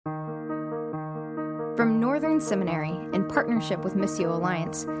From Northern Seminary, in partnership with Missio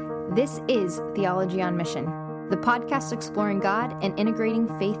Alliance, this is Theology on Mission, the podcast exploring God and integrating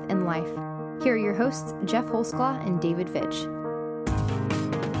faith and life. Here are your hosts, Jeff Holsclaw and David Fitch.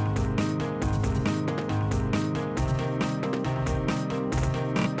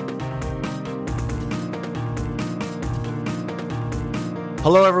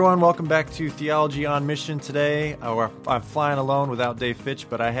 Hello, everyone. Welcome back to Theology on Mission today. I'm flying alone without Dave Fitch,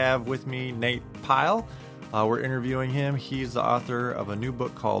 but I have with me Nate Pyle. We're interviewing him. He's the author of a new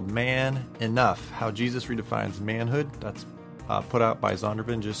book called Man Enough, How Jesus Redefines Manhood. That's put out by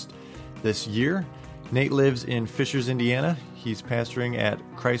Zondervan just this year. Nate lives in Fishers, Indiana. He's pastoring at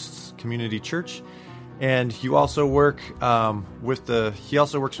Christ's Community Church. And you also work with the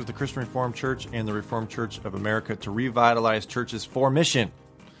Christian Reformed Church and the Reformed Church of America to revitalize churches for mission.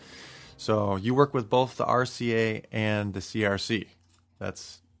 So you work with both the RCA and the CRC.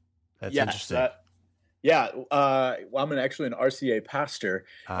 That's interesting. I'm actually an RCA pastor,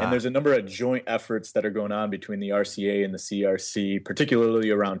 and there's a number of joint efforts that are going on between the RCA and the CRC, particularly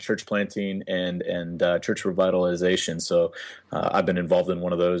around church planting and church revitalization. So I've been involved in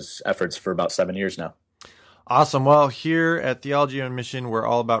one of those efforts for about 7 years now. Awesome. Well, here at Theology on Mission, we're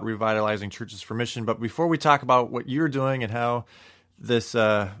all about revitalizing churches for mission. But before we talk about what you're doing and how this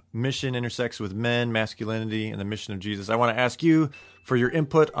mission intersects with men, masculinity, and the mission of Jesus, I want to ask you for your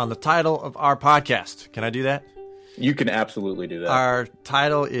input on the title of our podcast. Can I do that? You can absolutely do that. Our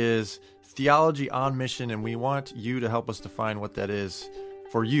title is Theology on Mission, and we want you to help us define what that is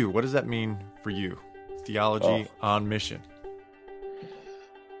for you. What does that mean for you? Theology on Mission.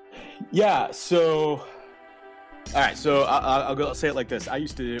 Yeah, all right, so I'll say it like this.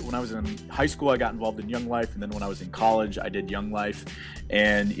 When I was in high school, I got involved in Young Life, and then when I was in college, I did Young Life,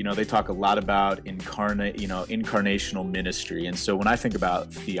 and they talk a lot about incarnational ministry. And so when I think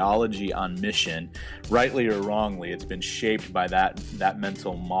about theology on mission, rightly or wrongly, it's been shaped by that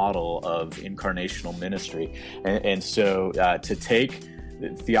mental model of incarnational ministry. And so to take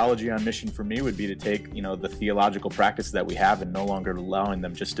theology on mission for me would be to take the theological practice that we have and no longer allowing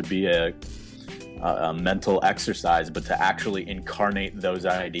them just to be a mental exercise, but to actually incarnate those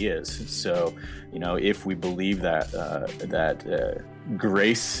ideas. So, if we believe that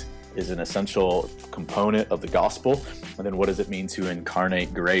grace is an essential component of the gospel, then what does it mean to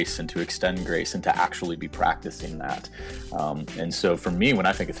incarnate grace and to extend grace and to actually be practicing that? And so, for me, when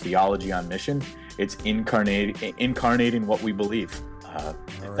I think of theology on mission, it's incarnating what we believe.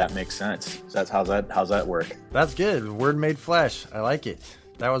 If that makes sense. So how's that work? That's good. Word made flesh. I like it.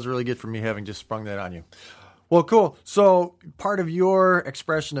 That was really good for me having just sprung that on you. Well, cool. So part of your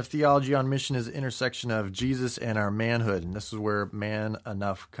expression of theology on mission is the intersection of Jesus and our manhood. And this is where Man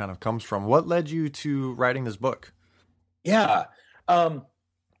Enough kind of comes from. What led you to writing this book? Yeah.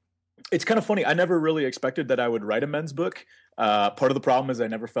 It's kind of funny. I never really expected that I would write a men's book. Part of the problem is I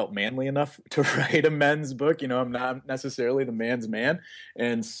never felt manly enough to write a men's book. I'm not necessarily the man's man.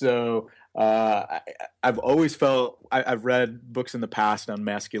 And so I've always felt I've read books in the past on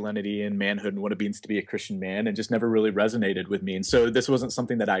masculinity and manhood and what it means to be a Christian man, and just never really resonated with me. And so this wasn't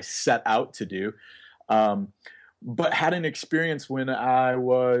something that I set out to do, but had an experience when I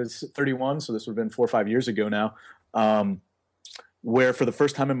was 31. So this would have been 4 or 5 years ago now, where for the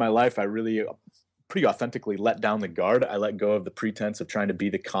first time in my life, I really pretty authentically let down the guard. I let go of the pretense of trying to be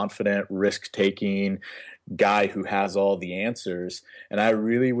the confident, risk-taking guy who has all the answers. And I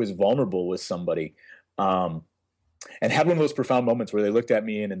really was vulnerable with somebody, and had one of those profound moments where they looked at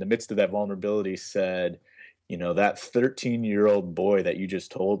me and in the midst of that vulnerability said, that 13-year-old boy that you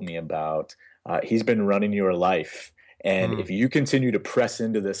just told me about, he's been running your life. And if you continue to press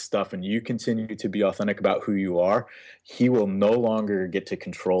into this stuff and you continue to be authentic about who you are, he will no longer get to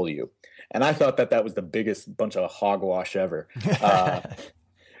control you. And I thought that was the biggest bunch of hogwash ever.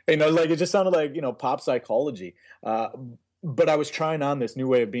 It just sounded like, pop psychology. But I was trying on this new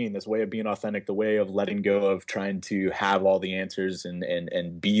way of being authentic, the way of letting go of trying to have all the answers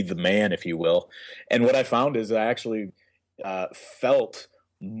and be the man, if you will. And what I found is I actually felt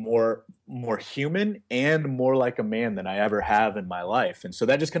more human and more like a man than I ever have in my life. And so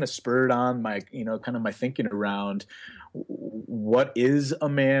that just kind of spurred on my, kind of my thinking around what is a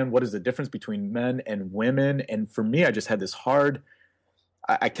man? What is the difference between men and women? And for me, I just had this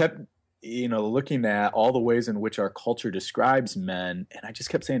I kept, looking at all the ways in which our culture describes men. And I just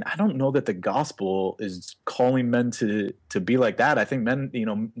kept saying, I don't know that the gospel is calling men to be like that. I think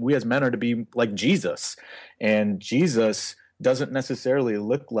men, we as men are to be like Jesus, and Jesus doesn't necessarily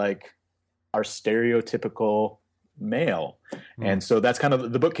look like our stereotypical male. And so that's kind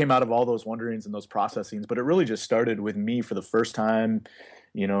of, the book came out of all those wonderings and those processings, but it really just started with me for the first time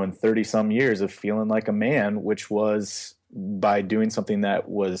in 30 some years of feeling like a man, which was by doing something that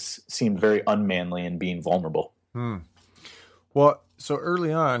seemed very unmanly and being vulnerable. Well, so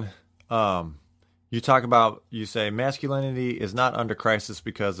early on, you say masculinity is not under crisis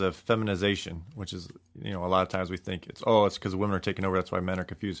because of feminization, which is, a lot of times we think it's because women are taking over. That's why men are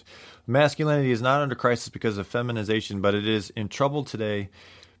confused. Masculinity is not under crisis because of feminization, but it is in trouble today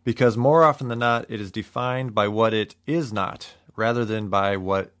because more often than not, it is defined by what it is not rather than by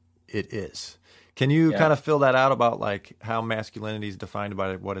what it is. Can you kind of fill that out about like how masculinity is defined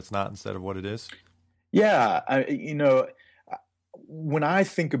by what it's not instead of what it is? Yeah. When I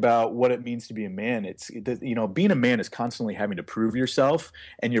think about what it means to be a man, being a man is constantly having to prove yourself,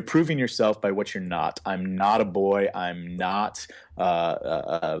 and you're proving yourself by what you're not. I'm not a boy. I'm not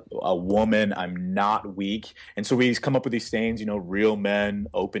a woman. I'm not weak. And so we come up with these sayings, real men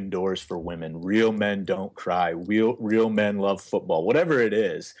open doors for women. Real men don't cry. Real men love football, whatever it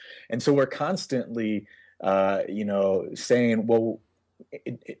is. And so we're constantly, saying, well,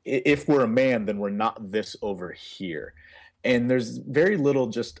 if we're a man, then we're not this over here. And there's very little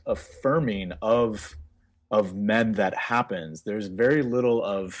just affirming of men that happens. There's very little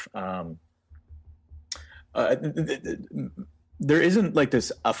of there isn't like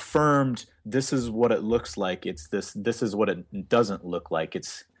this affirmed, this is what it looks like. It's this is what it doesn't look like.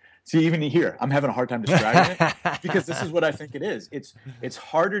 Even here, I'm having a hard time describing it because this is what I think it is. It's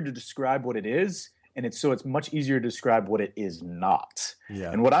harder to describe what it is, and it's much easier to describe what it is not.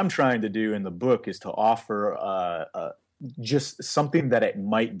 Yeah. And what I'm trying to do in the book is to offer just something that it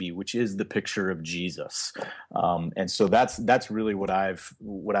might be, which is the picture of Jesus. And so that's really what I've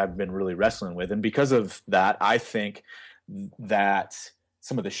been really wrestling with. And because of that, I think that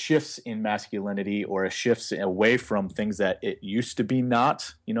some of the shifts in masculinity or shifts away from things that it used to be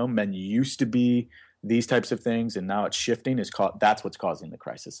not, men used to be these types of things, and now it's shifting, that's what's causing the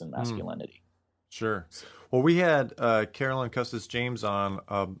crisis in masculinity. Sure. Well, we had Carolyn Custis James on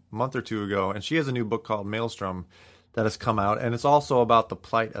a month or two ago, and she has a new book called Maelstrom that has come out, and it's also about the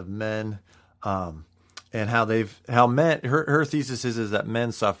plight of men, and how men. Her thesis is that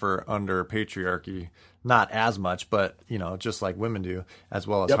men suffer under patriarchy, not as much, but just like women do, as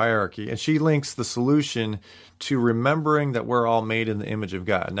well as hierarchy. And she links the solution to remembering that we're all made in the image of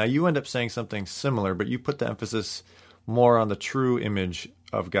God. Now, you end up saying something similar, but you put the emphasis more on the true image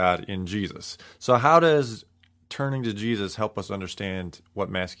of God in Jesus. So, how does turning to Jesus help us understand what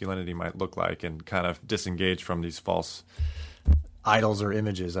masculinity might look like and kind of disengage from these false idols or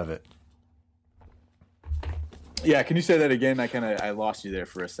images of it? Yeah, can you say that again? I lost you there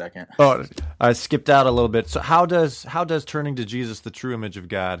for a second. Oh, I skipped out a little bit. So how does turning to Jesus, the true image of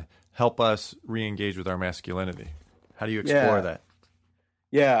God, help us re-engage with our masculinity? How do you explore that?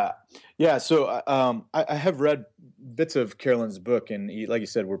 Yeah. So I have read bits of Carolyn's book, and like you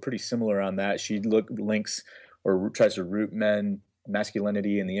said, we're pretty similar on that. She links or tries to root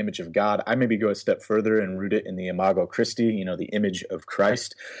masculinity in the image of God. I maybe go a step further and root it in the imago Christi, the image of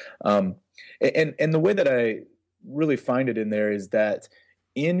Christ. And the way that I really find it in there is that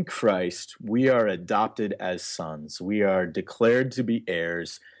in Christ, we are adopted as sons. We are declared to be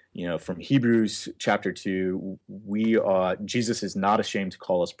heirs. From Hebrews chapter 2, Jesus is not ashamed to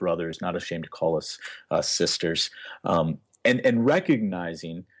call us brothers, not ashamed to call us sisters, and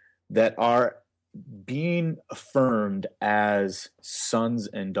recognizing that our being affirmed as sons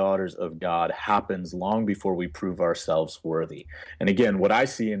and daughters of God happens long before we prove ourselves worthy. And again, what I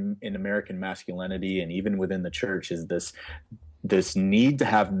see in American masculinity and even within the church is this need to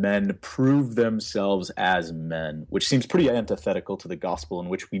have men prove themselves as men, which seems pretty antithetical to the gospel, in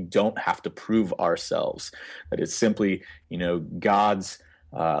which we don't have to prove ourselves. That it's simply, God's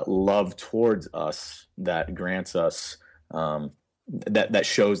love towards us that grants us, that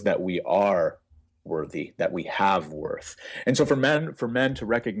shows that we are worthy, that we have worth. And so for men to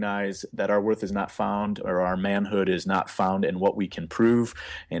recognize that our worth is not found, or our manhood is not found in what we can prove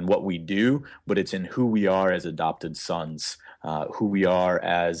and what we do, but it's in who we are as adopted sons, who we are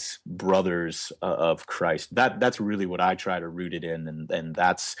as brothers of Christ. That's really what I try to root it in, and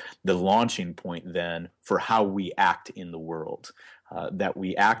that's the launching point then for how we act in the world. That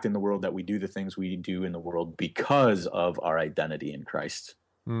we act in the world, that we do the things we do in the world because of our identity in Christ.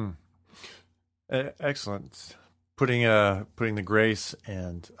 Excellent. Putting the grace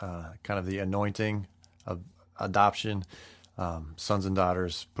and kind of the anointing of adoption, sons and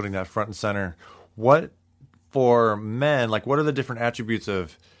daughters, putting that front and center. What for men, what are the different attributes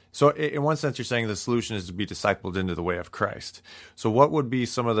of? So in one sense, you're saying the solution is to be discipled into the way of Christ. So what would be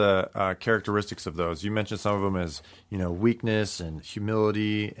some of the characteristics of those? You mentioned some of them as weakness and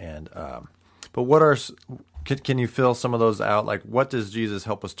humility, and but what are Can you fill some of those out? Like, what does Jesus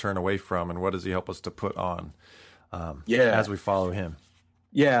help us turn away from, and what does he help us to put on as we follow him?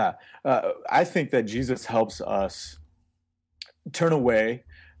 Yeah. I think that Jesus helps us turn away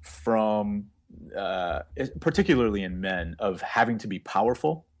from, particularly in men, of having to be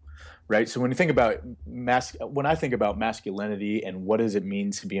powerful. Right. So when you think about when I think about masculinity and what does it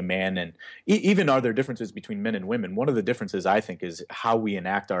mean to be a man, and even are there differences between men and women? One of the differences, I think, is how we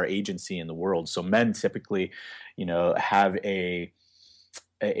enact our agency in the world. So men typically, have an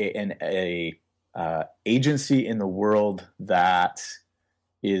agency in the world that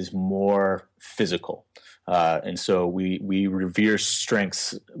is more physical. And so we revere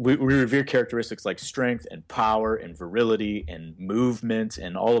strengths. We revere characteristics like strength and power and virility and movement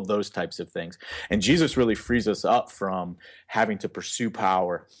and all of those types of things. And Jesus really frees us up from having to pursue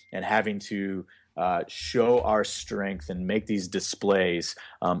power and having to show our strength and make these displays.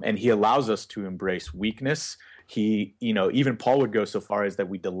 And he allows us to embrace weakness. He, even Paul would go so far as that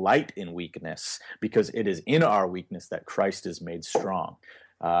we delight in weakness, because it is in our weakness that Christ is made strong.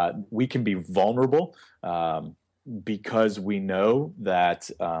 We can be vulnerable because we know that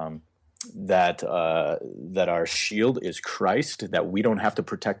that our shield is Christ, that we don't have to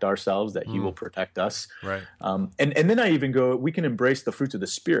protect ourselves, that He will protect us. Right. And then I even go, we can embrace the fruits of the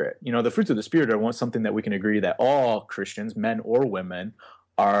Spirit. The fruits of the Spirit are something that we can agree that all Christians, men or women,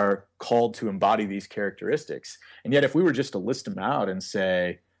 are called to embody these characteristics. And yet, if we were just to list them out and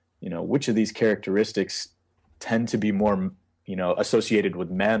say, which of these characteristics tend to be more associated with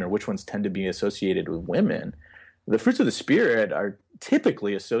men, or which ones tend to be associated with women, the fruits of the Spirit are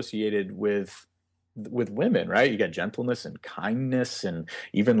typically associated with women, right? You got gentleness and kindness and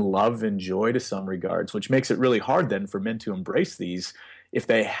even love and joy to some regards, which makes it really hard then for men to embrace these if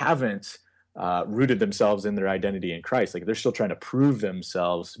they haven't rooted themselves in their identity in Christ. Like, they're still trying to prove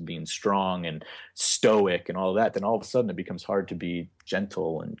themselves being strong and stoic and all of that, then all of a sudden it becomes hard to be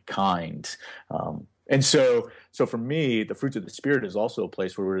gentle and kind. And so for me, the fruits of the Spirit is also a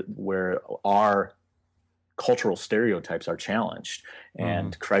place where our cultural stereotypes are challenged,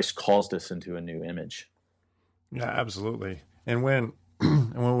 and Christ calls us into a new image. Yeah, absolutely. And when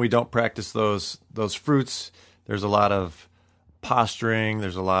we don't practice those fruits, there's a lot of posturing.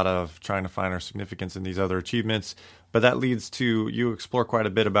 There's a lot of trying to find our significance in these other achievements. But that leads to, you explore quite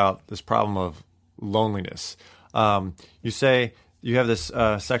a bit about this problem of loneliness. You say, you have this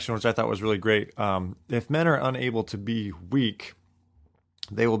section, which I thought was really great. If men are unable to be weak,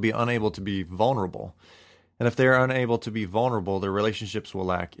 they will be unable to be vulnerable. And if they are unable to be vulnerable, their relationships will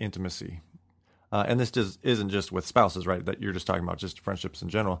lack intimacy. And this isn't just with spouses, right, that you're just talking about, just friendships in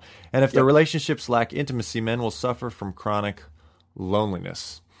general. And if their relationships lack intimacy, men will suffer from chronic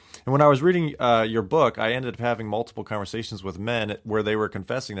loneliness. And when I was reading your book, I ended up having multiple conversations with men where they were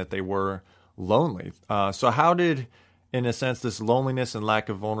confessing that they were lonely. So how did, in a sense, this loneliness and lack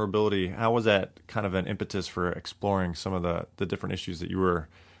of vulnerability, how was that kind of an impetus for exploring some of the different issues that you were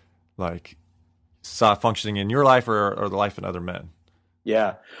saw functioning in your life or the life of other men?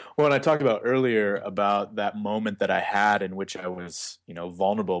 Yeah. Well, and I talked about earlier about that moment that I had in which I was,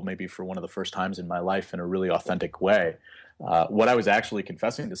 vulnerable, maybe for one of the first times in my life in a really authentic way. What I was actually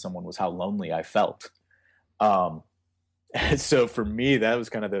confessing to someone was how lonely I felt. And so for me, that was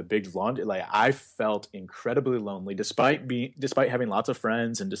kind of the big launch. Like, I felt incredibly lonely, despite having lots of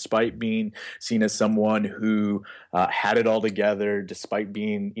friends, and despite being seen as someone who had it all together, despite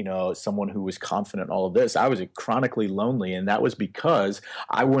being, someone who was confident in all of this. I was chronically lonely, and that was because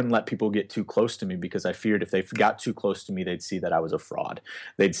I wouldn't let people get too close to me, because I feared if they got too close to me, they'd see that I was a fraud.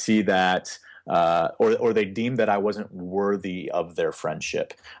 They'd see that. Or they deemed that I wasn't worthy of their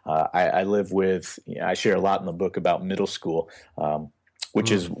friendship. I live with, I share a lot in the book about middle school,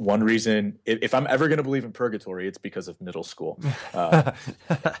 which is one reason, if I'm ever going to believe in purgatory, it's because of middle school.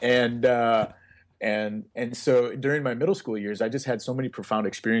 And so during my middle school years, I just had so many profound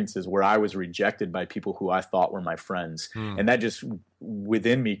experiences where I was rejected by people who I thought were my friends. And that just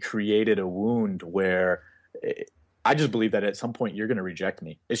within me created a wound where I just believe that at some point you're going to reject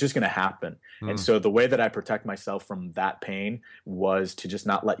me. It's just going to happen. And so the way that I protect myself from that pain was to just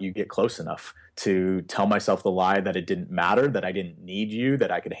not let you get close enough, to tell myself the lie that it didn't matter, that I didn't need you,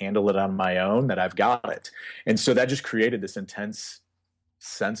 that I could handle it on my own, that I've got it. And so that just created this intense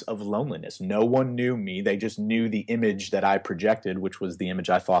sense of loneliness. No one knew me. They just knew the image that I projected, which was the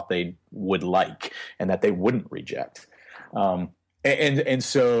image I thought they would like and that they wouldn't reject. And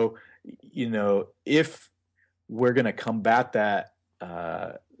so, if we're going to combat that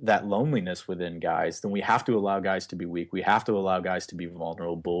that loneliness within guys, then we have to allow guys to be weak. We have to allow guys to be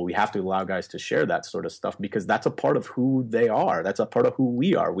vulnerable. We have to allow guys to share that sort of stuff, because that's a part of who they are. That's a part of who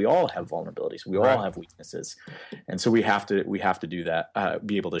we are. We all have vulnerabilities. We all have weaknesses. And so we have to do that,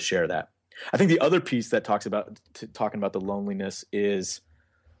 be able to share that. I think the other piece that talks about talking about the loneliness is,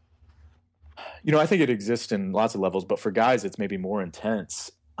 I think it exists in lots of levels, but for guys, it's maybe more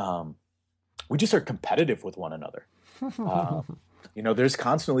intense. We just are competitive with one another. There's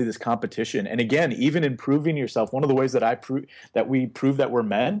constantly this competition. And again, even in proving yourself, one of the ways that we prove that we're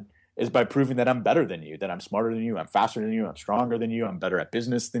men is by proving that I'm better than you, that I'm smarter than you, I'm faster than you, I'm stronger than you, I'm better at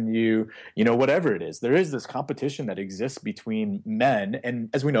business than you, whatever it is. There is this competition that exists between men. And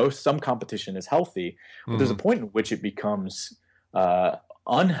as we know, some competition is healthy, but there's a point in which it becomes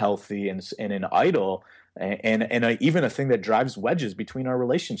unhealthy and an idol, and even a thing that drives wedges between our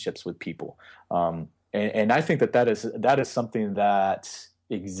relationships with people. And I think that is something that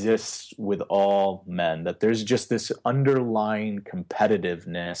exists with all men, that there's just this underlying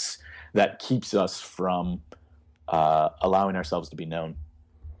competitiveness that keeps us from allowing ourselves to be known.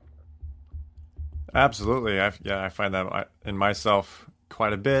 Absolutely. I find that in myself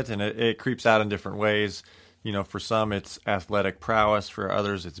quite a bit, and it creeps out in different ways. For some it's athletic prowess, for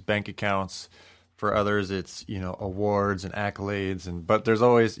others it's bank accounts, for others it's, awards and accolades, but there's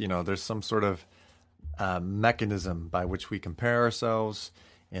always, there's some sort of mechanism by which we compare ourselves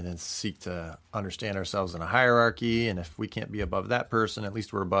and then seek to understand ourselves in a hierarchy. And if we can't be above that person, at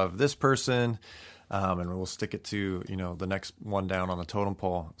least we're above this person. And we'll stick it to, the next one down on the totem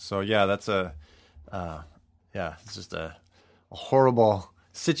pole. So yeah, that's it's just a horrible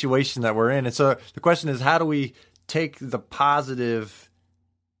situation that we're in. And so the question is, how do we take the positive,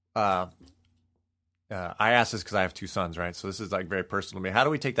 I ask this because I have two sons, right? So this is like very personal to me. How do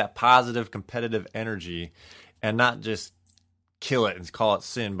we take that positive competitive energy and not just kill it and call it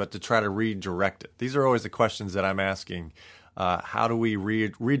sin, but to try to redirect it? These are always the questions that I'm asking. How do we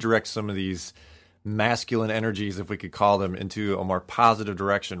redirect some of these masculine energies, if we could call them, into a more positive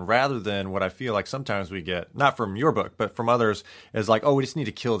direction, rather than what I feel like sometimes we get, not from your book, but from others, is like, oh, we just need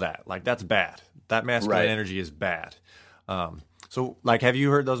to kill that. Like, that's bad. That masculine energy is bad. So, like, have you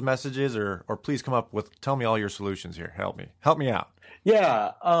heard those messages, or please tell me all your solutions here. Help me out.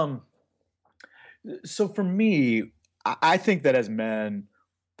 Yeah. So for me, I think that as men,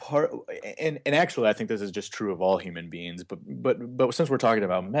 and actually, I think this is just true of all human beings, but since we're talking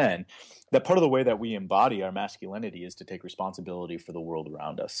about men, that part of the way that we embody our masculinity is to take responsibility for the world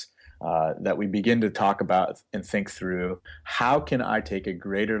around us. That we begin to talk about and think through, how can I take a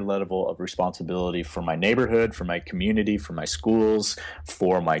greater level of responsibility for my neighborhood, for my community, for my schools,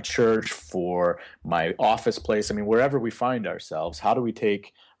 for my church, for my office place? I mean, wherever we find ourselves, how do we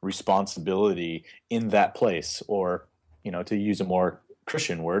take responsibility in that place? Or, to use a more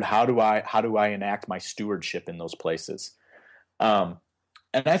Christian word, how do I enact my stewardship in those places?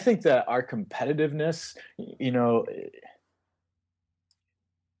 And I think that our competitiveness,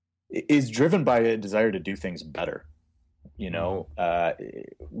 is driven by a desire to do things better.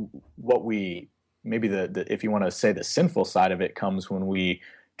 What we maybe if you want to say the sinful side of it comes when we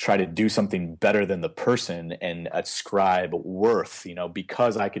try to do something better than the person and ascribe worth,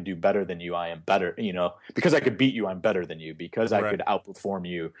 because I could do better than you, I am better, because I could beat you, I'm better than you, because I could outperform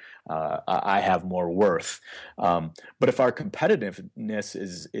you, I have more worth. But if our competitiveness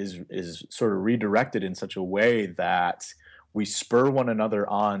is sort of redirected in such a way that we spur one another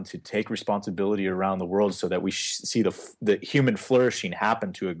on to take responsibility around the world so that we see the human flourishing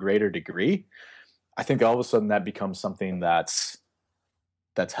happen to a greater degree, I think all of a sudden that becomes something that's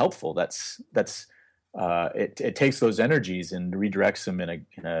helpful. It takes those energies and redirects them in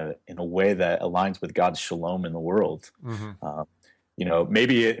a way that aligns with God's shalom in the world. Mm-hmm.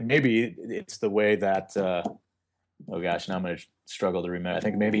 Maybe it's the way that. Oh gosh, now I'm going to struggle to remember. I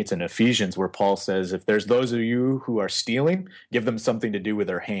think maybe it's in Ephesians where Paul says, if there's those of you who are stealing, give them something to do with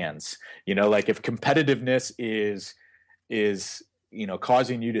their hands. Like if competitiveness is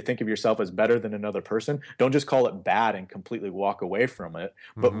causing you to think of yourself as better than another person, don't just call it bad and completely walk away from it,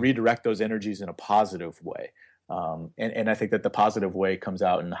 but redirect those energies in a positive way. And I think that the positive way comes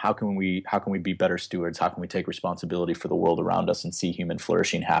out in how can we be better stewards? How can we take responsibility for the world around us and see human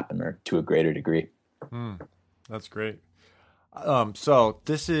flourishing happen to a greater degree? That's great. So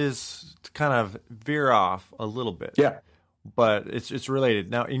this is to kind of veer off a little bit. Yeah. But it's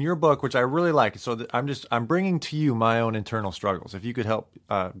related. Now, in your book, which I really like, so I'm bringing to you my own internal struggles. If you could help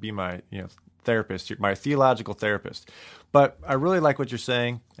be my therapist, my theological therapist. But I really like what you're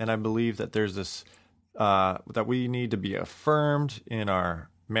saying, and I believe that there's this that we need to be affirmed in our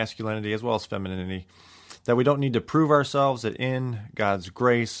masculinity as well as femininity. that we don't need to prove ourselves, that in God's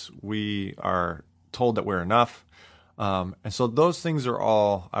grace we are told that we're enough. And so those things are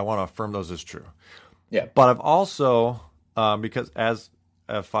all, I want to affirm those as true. Yeah. But I've also, because as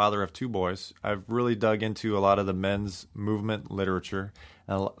a father of two boys, I've really dug into a lot of the men's movement literature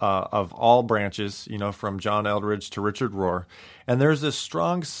of all branches, from John Eldredge to Richard Rohr. And there's this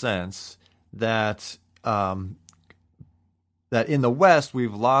strong sense that that in the West,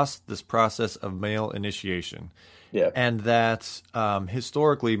 we've lost this process of male initiation. Yeah. And that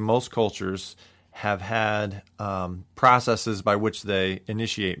historically, most cultures have had processes by which they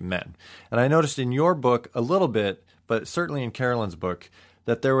initiate men. And I noticed in your book a little bit, but certainly in Carolyn's book,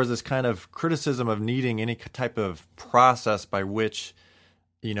 that there was this kind of criticism of needing any type of process by which,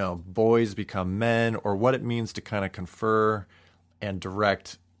 boys become men, or what it means to kind of confer and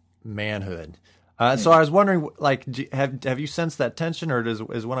direct manhood. So I was wondering, have you sensed that tension, or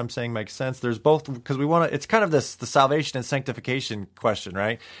is what I'm saying make sense? There's both, because we want to. It's kind of the salvation and sanctification question,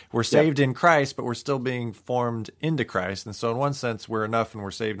 right? We're saved in Christ, but we're still being formed into Christ, and so in one sense we're enough and we're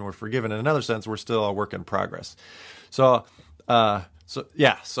saved and we're forgiven. In another sense, we're still a work in progress. So how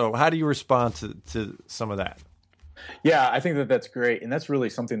do you respond to some of that? Yeah, I think that's great, and that's really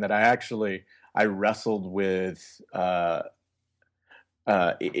something that I wrestled with.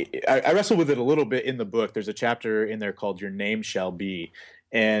 I wrestle with it a little bit in the book. There's a chapter in there called "Your Name Shall Be,"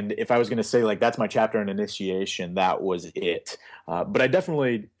 and if I was going to say that's my chapter on initiation, that was it. But I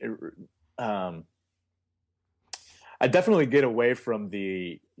definitely get away from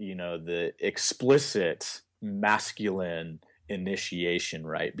the explicit masculine initiation,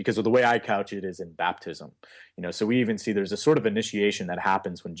 right? Because of the way I couch it is in baptism. So we even see there's a sort of initiation that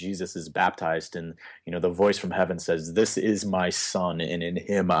happens when Jesus is baptized, and the voice from heaven says, "This is my son, and in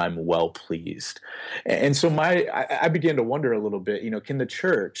him I'm well pleased." And so I began to wonder a little bit, can the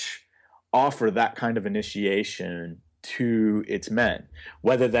church offer that kind of initiation to its men,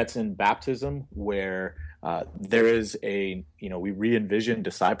 whether that's in baptism, where there is we re-envision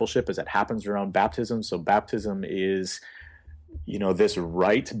discipleship as it happens around baptism. So baptism is this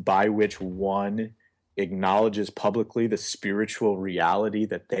rite by which one acknowledges publicly the spiritual reality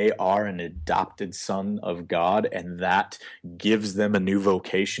that they are an adopted son of God, and that gives them a new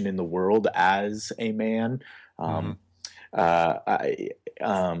vocation in the world as a man. And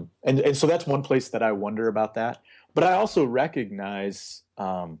so that's one place that I wonder about that. But I also recognize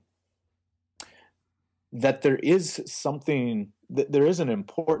that there is an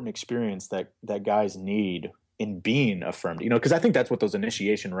important experience that guys need in being affirmed, because I think that's what those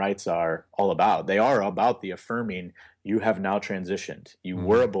initiation rites are all about. They are about the affirming, you have now transitioned. You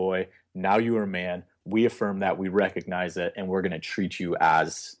were a boy, now you are a man. We affirm that, we recognize it, and we're going to treat you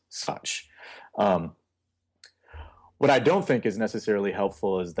as such. What I don't think is necessarily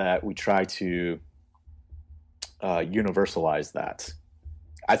helpful is that we try to universalize that.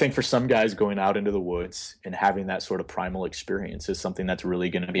 I think for some guys, going out into the woods and having that sort of primal experience is something that's really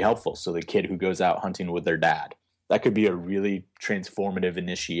going to be helpful. So the kid who goes out hunting with their dad, that could be a really transformative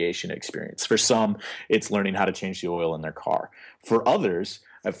initiation experience. For some, it's learning how to change the oil in their car. For others,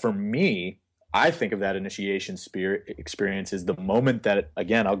 for me, I think of that initiation experience as the moment that,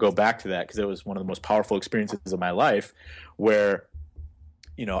 again, I'll go back to that because it was one of the most powerful experiences of my life, where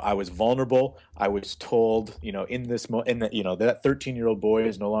I was vulnerable. I was told, in this that 13-year-old boy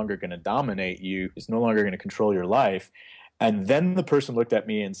is no longer going to dominate you, is no longer going to control your life. And then the person looked at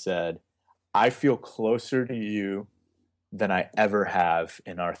me and said, "I feel closer to you than I ever have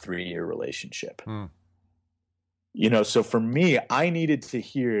in our 3-year relationship." So for me, I needed to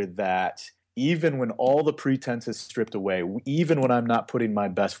hear that even when all the pretense is stripped away, even when I'm not putting my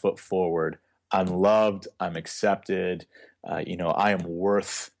best foot forward, I'm loved, I'm accepted, I am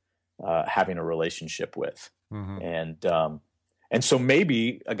worth having a relationship with. And so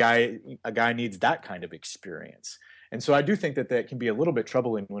maybe a guy needs that kind of experience. And so I do think that can be a little bit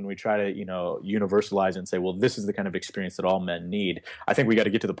troubling when we try to, universalize and say, well, this is the kind of experience that all men need. I think we got to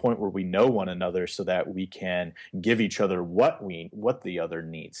get to the point where we know one another so that we can give each other what the other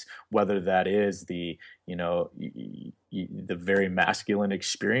needs, whether that is the very masculine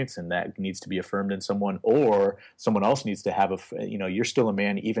experience and that needs to be affirmed in someone, or someone else needs to have you're still a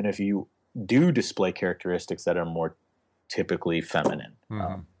man, even if you do display characteristics that are more typically feminine.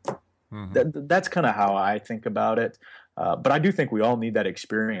 That's kind of how I think about it. But I do think we all need that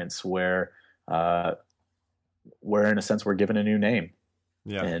experience where in a sense we're given a new name.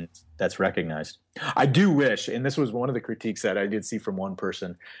 Yeah. And that's recognized. I do wish, and this was one of the critiques that I did see from one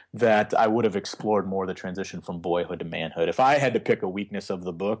person, that I would have explored more the transition from boyhood to manhood. If I had to pick a weakness of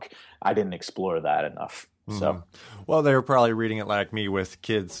the book, I didn't explore that enough. So, well, they were probably reading it like me with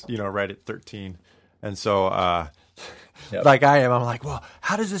kids, right at 13. And so, Yep. like I am, I'm like, well,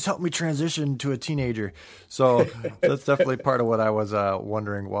 how does this help me transition to a teenager? So that's definitely part of what I was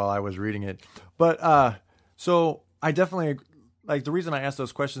wondering while I was reading it. But so I definitely, like, the reason I ask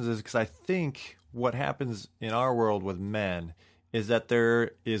those questions is because I think what happens in our world with men is that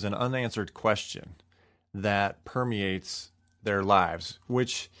there is an unanswered question that permeates their lives,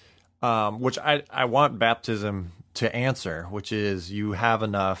 which I want baptism to answer, which is you have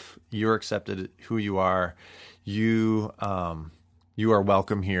enough, you're accepted who you are, you are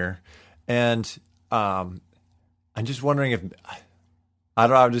welcome here. And I'm just wondering if, I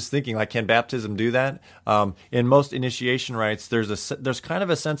don't know, I'm just thinking, like, can baptism do that? In most initiation rites, there's kind of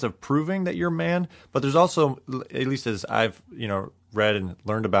a sense of proving that you're a man, but there's also, at least as I've, read and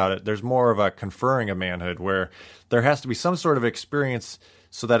learned about it, there's more of a conferring of manhood where there has to be some sort of experience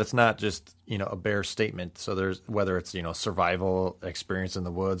so that it's not just, a bare statement. So there's, whether it's, survival experience in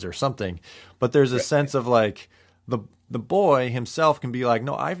the woods or something, but there's a sense of, like, the boy himself can be like,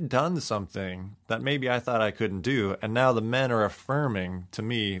 no, I've done something that maybe I thought I couldn't do. And now the men are affirming to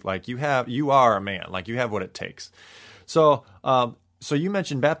me, like, you are a man, like, you have what it takes. So, so you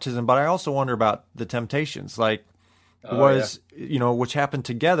mentioned baptism, but I also wonder about the temptations, like, which happened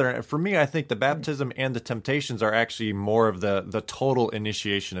together. And for me, I think the baptism and the temptations are actually more of the total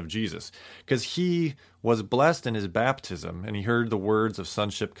initiation of Jesus, because he was blessed in his baptism and he heard the words of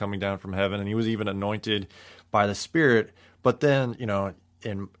sonship coming down from heaven, and he was even anointed by the Spirit. But then,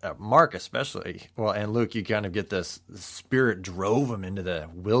 in Mark especially, and Luke, you kind of get this, the Spirit drove him into the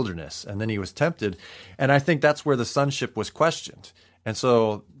wilderness, and then he was tempted. And I think that's where the sonship was questioned. And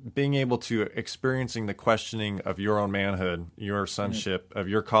so being able to experiencing the questioning of your own manhood, your sonship, of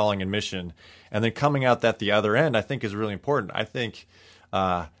your calling and mission, and then coming out at the other end, I think is really important. I think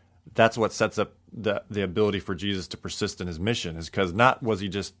that's what sets up the ability for Jesus to persist in his mission, is because not was he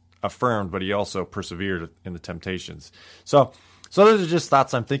just affirmed, but he also persevered in the temptations. So those are just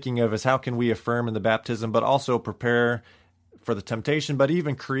thoughts I'm thinking of, is how can we affirm in the baptism, but also prepare for the temptation, but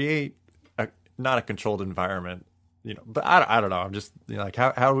even create not a controlled environment. But I don't know. I'm just like,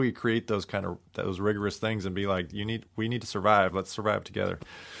 how do we create those rigorous things and be like, we need to survive. Let's survive together.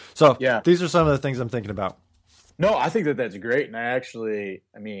 So yeah, these are some of the things I'm thinking about. No, I think that's great. And I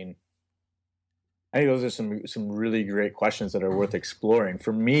think those are some really great questions that are worth exploring.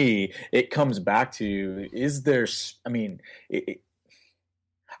 For me, it comes back to,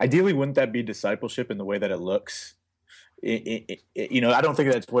 ideally, wouldn't that be discipleship in the way that it looks? I don't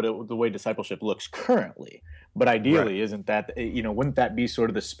think that's the way discipleship looks currently. But ideally, right, isn't that, wouldn't that be sort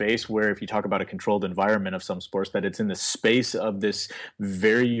of the space where, if you talk about a controlled environment of some sports, that it's in the space of this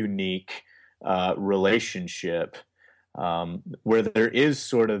very unique relationship where there is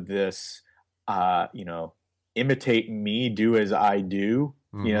sort of this, imitate me, do as I do.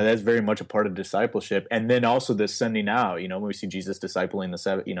 Mm-hmm. That's very much a part of discipleship. And then also this sending out, when we see Jesus discipling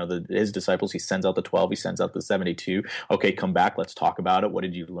his disciples, he sends out the 12, he sends out the 72. Okay, come back, let's talk about it. What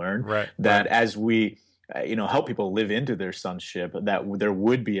did you learn? Right. That as we help people live into their sonship, that there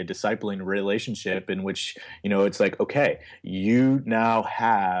would be a discipling relationship in which, it's like, okay, you now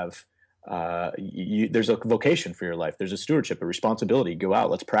have, there's a vocation for your life. There's a stewardship, a responsibility. Go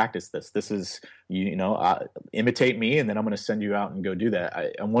out, let's practice this. This is, imitate me, and then I'm going to send you out and go do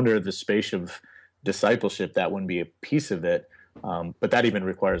that. I wonder the space of discipleship, that wouldn't be a piece of it. But that even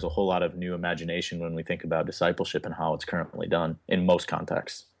requires a whole lot of new imagination when we think about discipleship and how it's currently done in most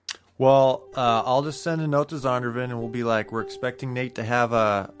contexts. Well, I'll just send a note to Zondervan, and we'll be like, we're expecting Nate to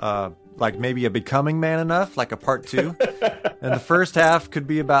have maybe a becoming man enough, like a part 2. And the first half could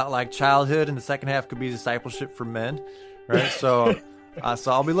be about like childhood, and the second half could be discipleship for men, right? So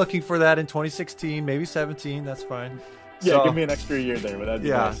I'll be looking for that in 2016, maybe 17. That's fine. Yeah, so, give me an extra year there, but that'd be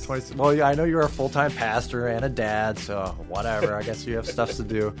nice. 20, well, I know you're a full-time pastor and a dad, so whatever. I guess you have stuff to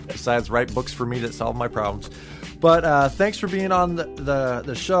do besides write books for me that solve my problems. But thanks for being on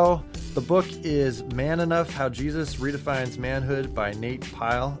the show. The book is Man Enough, How Jesus Redefines Manhood by Nate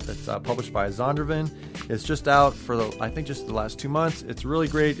Pyle. It's published by Zondervan. It's just out for just the last 2 months. It's really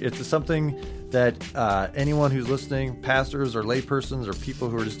great. It's something that anyone who's listening, pastors or laypersons or people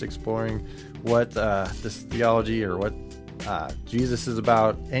who are just exploring what this theology or what Jesus is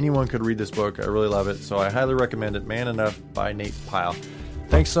about, anyone could read this book. I really love it. So I highly recommend it. Man Enough by Nate Pyle.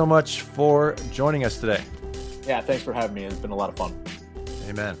 Thanks so much for joining us today. Yeah, thanks for having me. It's been a lot of fun.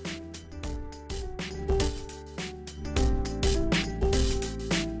 Amen.